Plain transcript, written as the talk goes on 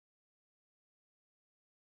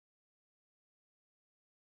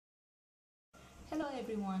Hello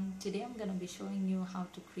everyone, today I'm going to be showing you how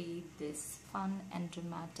to create this fun and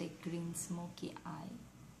dramatic green smoky eye.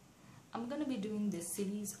 I'm going to be doing this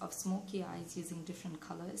series of smoky eyes using different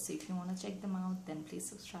colors, so if you want to check them out then please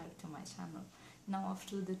subscribe to my channel. Now off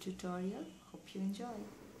to the tutorial, hope you enjoy.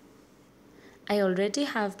 I already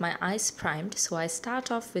have my eyes primed, so I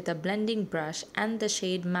start off with a blending brush and the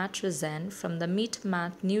shade Matte Resin from the Meet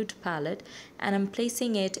Matte Nude palette, and I'm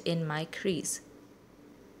placing it in my crease.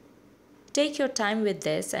 Take your time with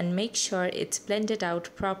this and make sure it's blended out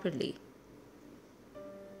properly.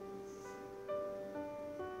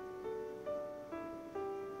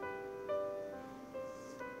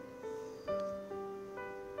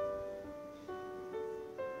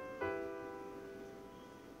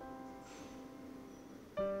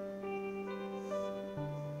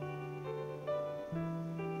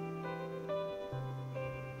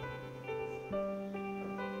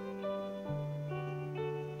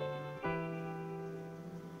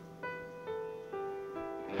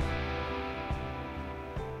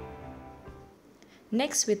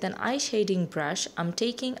 Next, with an eye shading brush, I'm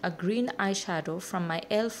taking a green eyeshadow from my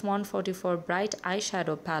e.l.f. 144 Bright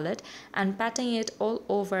Eyeshadow palette and patting it all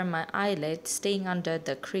over my eyelid, staying under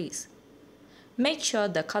the crease. Make sure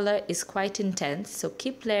the color is quite intense, so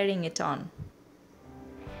keep layering it on.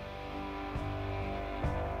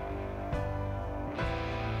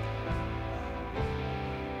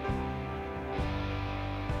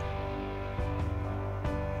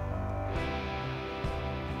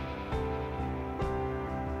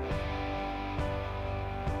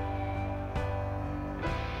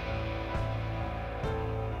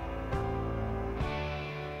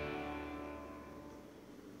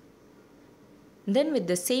 Then with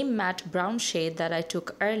the same matte brown shade that I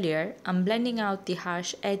took earlier, I'm blending out the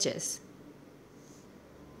harsh edges.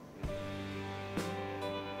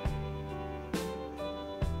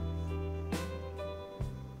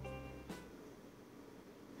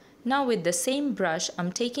 Now with the same brush,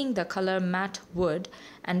 I'm taking the color Matte Wood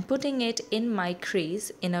and putting it in my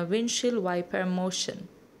crease in a windshield wiper motion.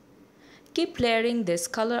 Keep layering this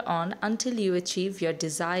color on until you achieve your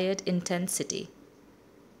desired intensity.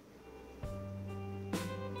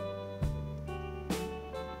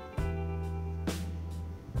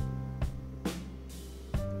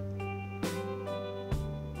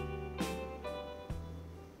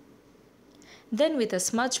 Then with a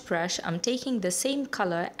smudge brush, I'm taking the same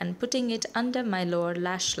color and putting it under my lower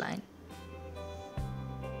lash line.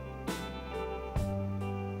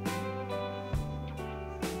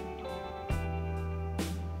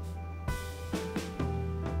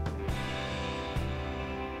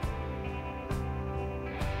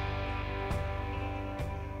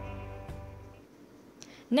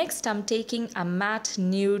 Next, I'm taking a matte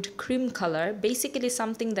nude cream color, basically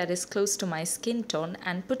something that is close to my skin tone,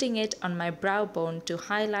 and putting it on my brow bone to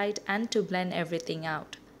highlight and to blend everything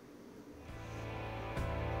out.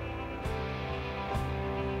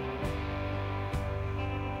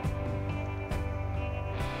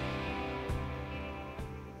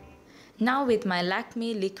 Now with my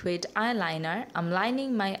Lakme liquid eyeliner, I'm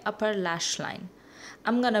lining my upper lash line.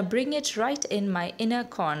 I'm gonna bring it right in my inner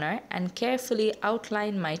corner and carefully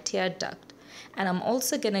outline my tear duct. And I'm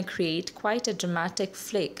also gonna create quite a dramatic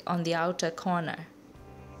flick on the outer corner.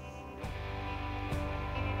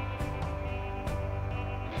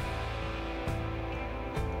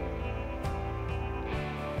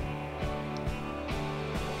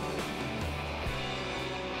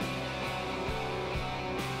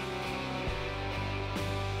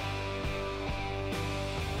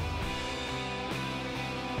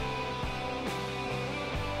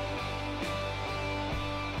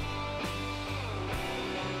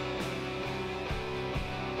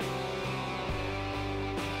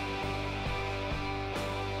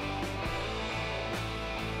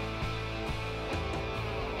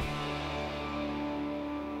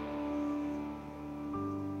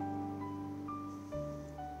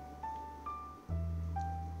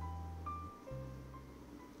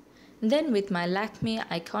 Then with my Lakme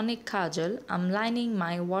Iconic Kajal, I'm lining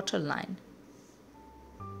my waterline.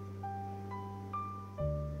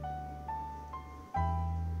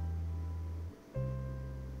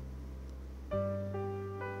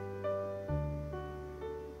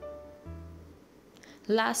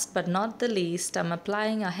 Last but not the least, I'm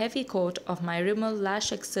applying a heavy coat of my Rimmel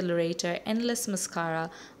Lash Accelerator Endless Mascara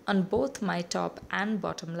on both my top and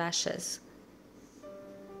bottom lashes.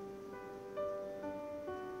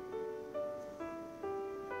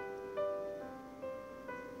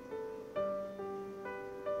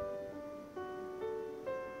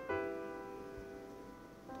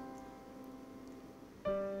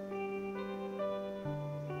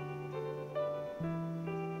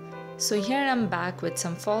 So here I'm back with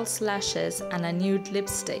some false lashes and a nude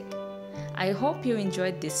lipstick. I hope you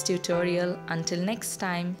enjoyed this tutorial. Until next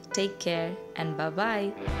time, take care and bye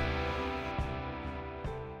bye.